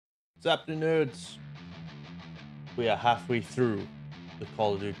What's happening, nerds? We are halfway through the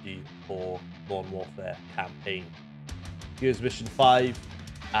Call of Duty 4 Modern Warfare campaign. Here's mission 5,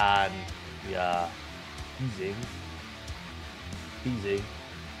 and we are teasing the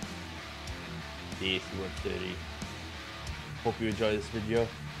AC-130. Hope you enjoy this video.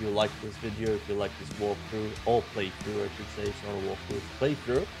 If you like this video, if you like this walkthrough, or playthrough, I should say, it's not a walkthrough, it's a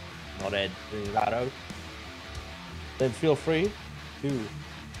playthrough, not editing that out, then feel free to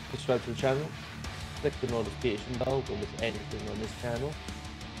subscribe to the channel, click the notification bell, don't miss anything on this channel,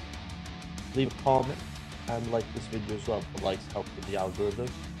 leave a comment, and like this video as well. The likes help with the algorithm.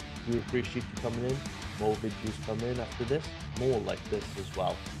 We appreciate you coming in. More videos come in after this, more like this as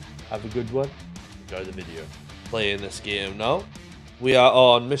well. Have a good one, enjoy the video. Playing this game now. We are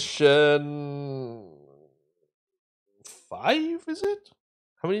on mission 5, is it?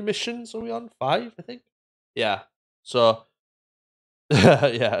 How many missions are we on? 5, I think? Yeah, so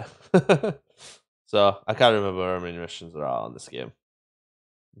yeah. So I can't remember how many missions there are on this game.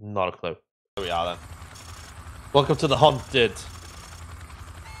 Not a clue. There we are then. Welcome to the Haunted.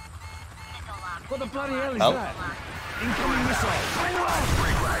 What the bloody hell is that? Incoming missile!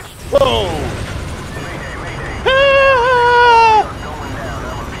 Whoa!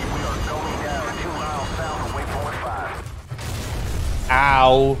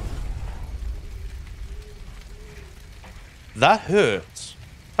 Ow! That hurts.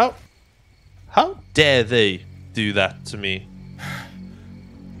 How dare they do that to me?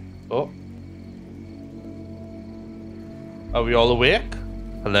 Oh. Are we all awake?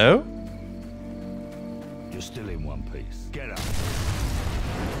 Hello? You're still in one piece. Get up.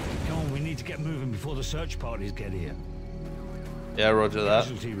 Come on, we need to get moving before the search parties get here. Yeah, roger that.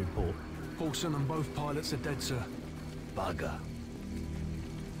 Casualty report. Paulson and both pilots are dead, sir. Bugger.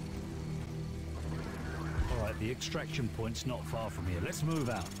 Alright, the extraction point's not far from here. Let's move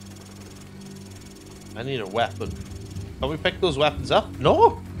out. I need a weapon. Can we pick those weapons up?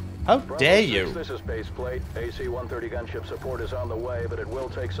 No! How dare you? This is Baseplate. AC-130 gunship support is on the way, but it will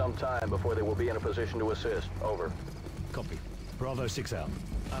take some time before they will be in a position to assist. Over. Copy. Bravo 6 out.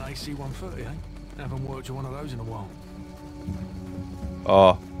 An AC-130, eh? Haven't worked with one of those in a while.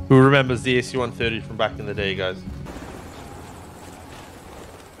 Oh, who remembers the AC-130 from back in the day, guys?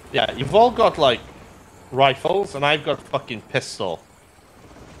 Yeah, you've all got, like, rifles, and I've got fucking pistol.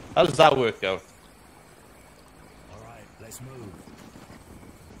 How does that work out? Alright, let's move.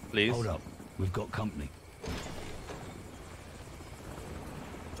 Please? Hold up. We've got company.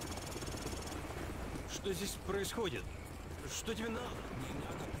 Что здесь происходит? Что тебе надо? Не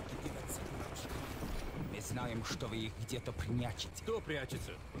надо прикидываться дурачком. Мы знаем, что вы их где-то прячете. Кто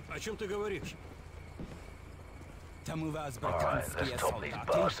прячется? О чем ты говоришь? Там у вас британские солдаты.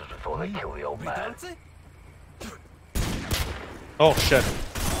 Британцы? Oh, shit.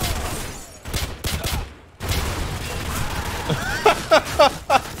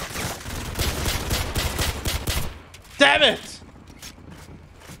 Damn it!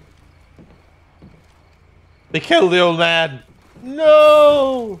 They killed the old man.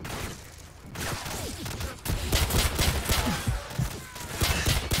 No!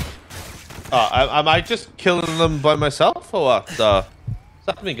 Oh, am I just killing them by myself or what? What's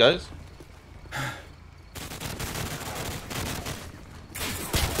happening, guys?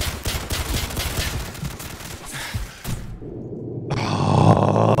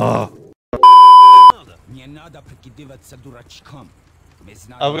 Не надо прикидываться дурачком. Мы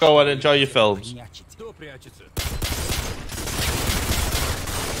знаем, I'll go and enjoy your films. Кто прячется?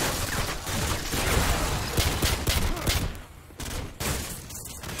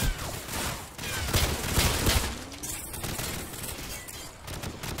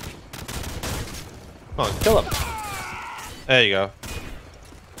 Come on, kill him. There you go.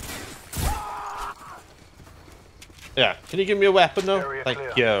 Yeah, can you give me a weapon though?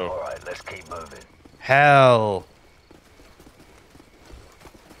 Thank you. Alright, let's keep moving. Hell.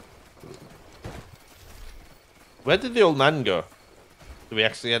 Where did the old man go? Did we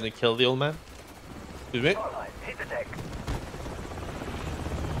accidentally kill the old man? Excuse me? Alright, hit the deck.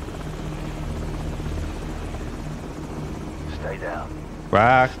 Stay down.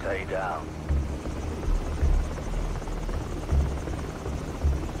 Back. Stay down.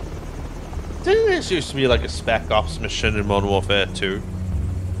 Didn't this used to be like a Spec Ops mission in Modern Warfare 2?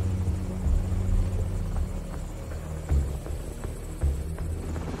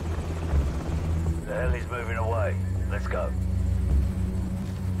 The hell is moving away. Let's go.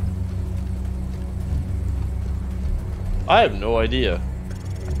 I have no idea.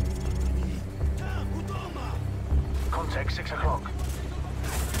 Contact 6 o'clock.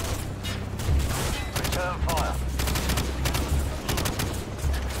 Return fire.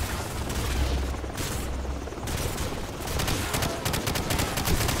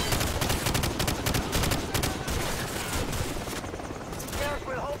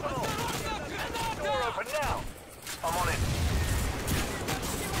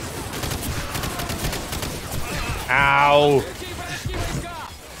 Ow!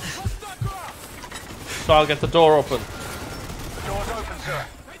 So I'll get the door open. The door's open, sir.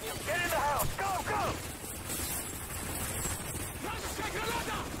 Get in the house. Go, go!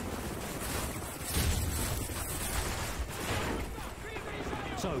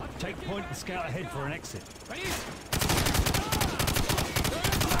 So, take point and scout ahead for an exit.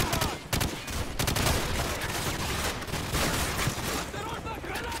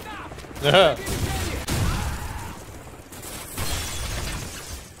 Ow!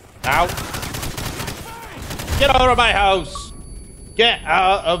 Get out of my house! Get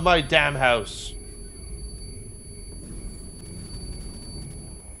out of my damn house!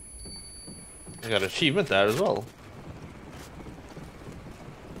 I got an achievement there as well.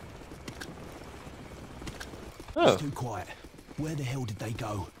 Oh, Too quiet. Where the hell did they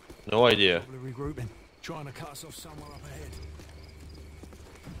go? no idea. Probably regrouping. Trying to cut us off somewhere up ahead.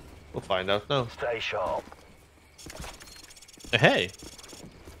 We'll find out now. Stay sharp. Hey!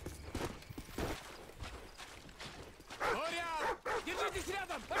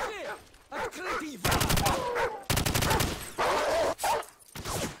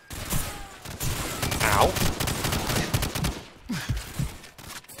 Ow!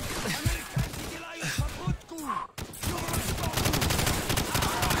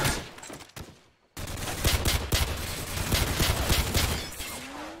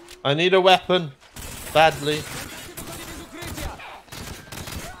 I need a weapon. Badly.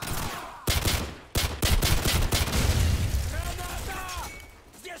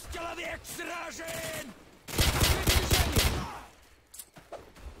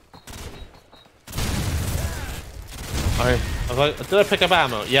 Did I pick up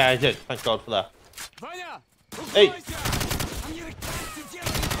ammo? Yeah, I did. Thank God for that. Hey!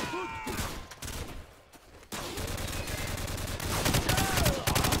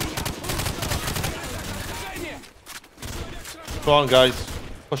 Come on, guys.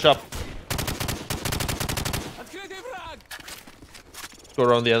 Push up. Let's go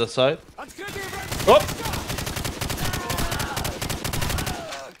around the other side. Oh!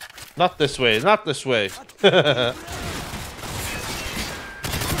 Not this way. Not this way.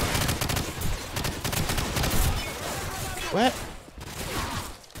 What?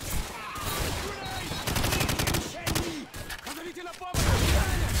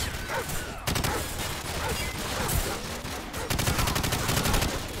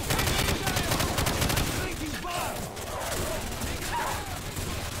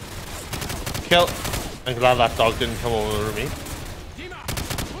 Kill. I'm glad that dog didn't come over me.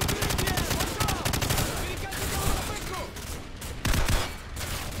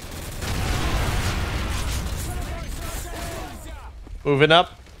 Moving up.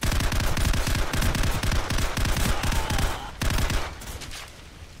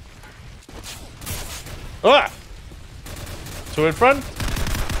 Ah! Two in front.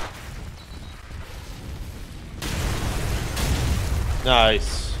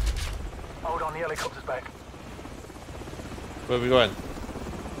 Nice. Hold on, the helicopter's back. Where are we going?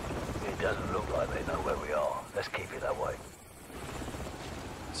 It doesn't look like they know where we are. Let's keep it that way.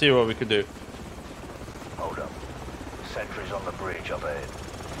 See what we could do. Hold up. Sentries on the bridge up ahead.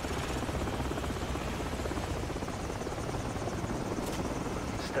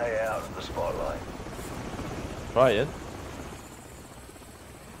 Stay out of the spotlight. Ryan.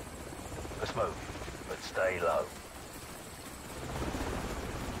 Let's move, but stay low.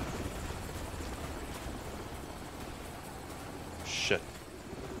 Shit.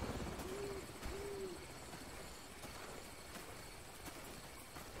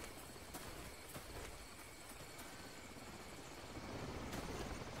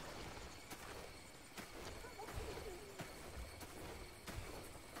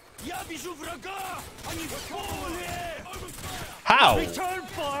 How? Return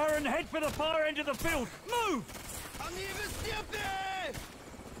fire and head for the far end of the field. Move!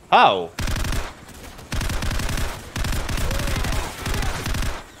 How?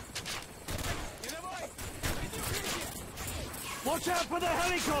 Watch out for the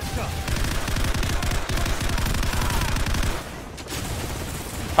helicopter!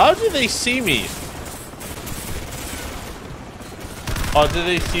 How do they see me? Or do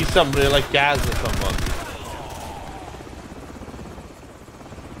they see somebody like Gaz or someone?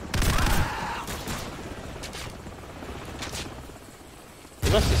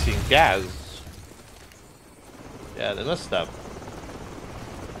 They must have seen Gaz. Yeah, they must have.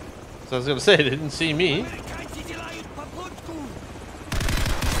 So I was gonna say, they didn't see me.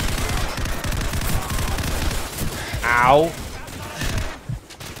 Ow.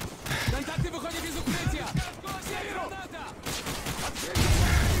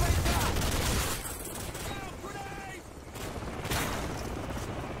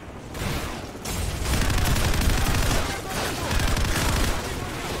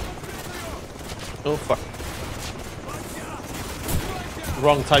 Oh, fuck.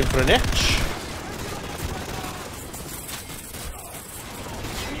 Wrong time for an itch.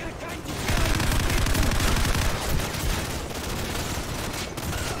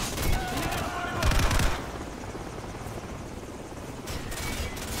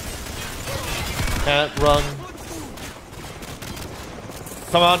 Can't run.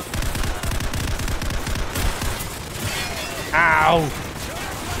 Come on. Ow.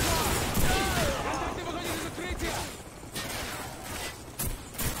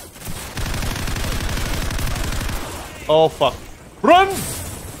 Oh fuck. Run!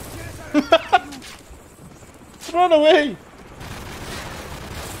 Run away!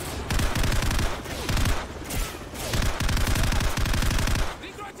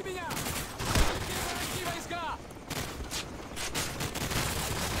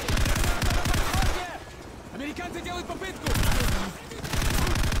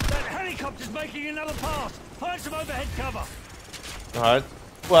 That helicopter's making another pass. Find some overhead cover. Alright.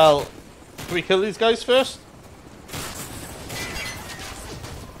 Well, can we kill these guys first?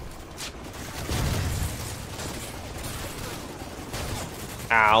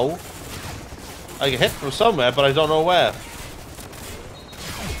 Ow. I get hit from somewhere, but I don't know where.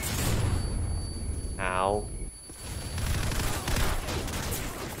 Ow.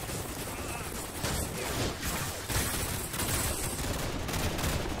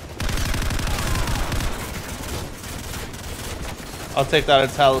 I'll take that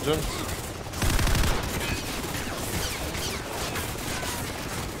intelligence.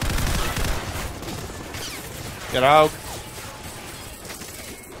 Get out.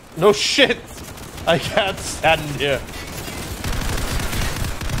 No shit! I can't stand here.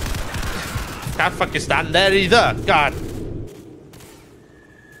 Can't fucking stand there either. God.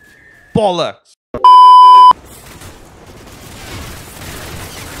 Bollocks.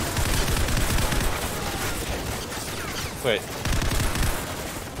 Wait.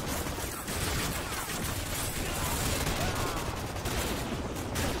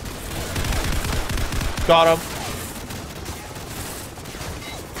 Got him.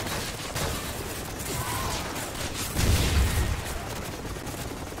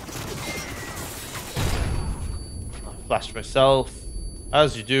 Flashed myself,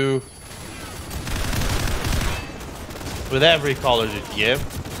 as you do with every Call of Duty game.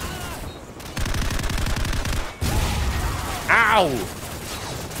 Ow!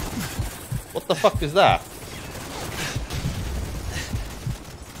 What the fuck is that?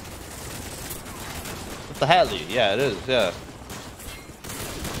 What the hell? Yeah, it is. Yeah.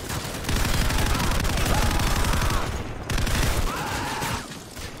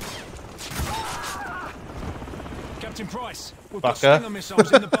 Captain Price, we've got Stinger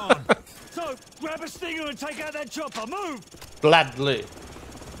missiles in the barn. So, grab a Stinger and take out that chopper. Move! Gladly.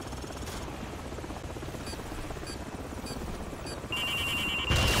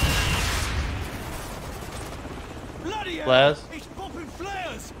 Bloody hell! Flares? It's popping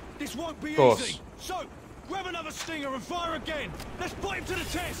flares! This won't be Course. easy. So, grab another Stinger and fire again. Let's put him to the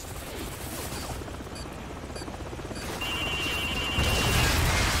test.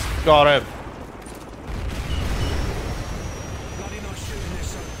 Got him. Bloody not shooting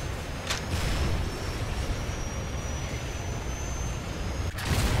this up.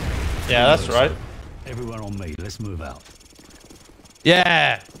 Yeah, that's right. Everyone on me. Let's move out.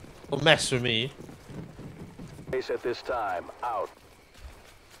 Yeah. Don't mess with me. Base at this time. Out.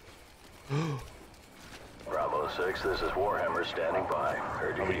 Bravo 6, this is Warhammer standing by.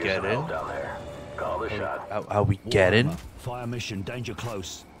 Heard you Are we could use some getting? help down there. Call the shot. Are we getting? Fire mission, danger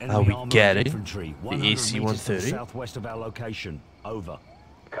close. Are we getting infantry, the 100 meters to the AC-130? southwest of our location. Over.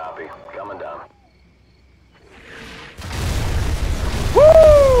 Copy. Coming down.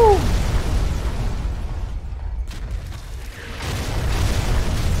 Woo!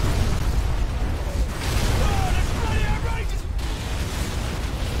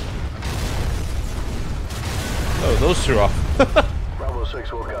 Oh, those two off. Bravo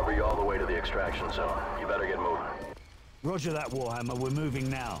 6 will cover you all the way to the extraction zone. You better get moving. Roger that, Warhammer. We're moving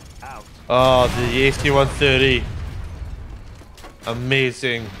now. Out. Oh, the AC-130.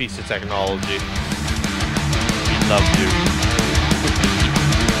 Amazing piece of technology. We love you.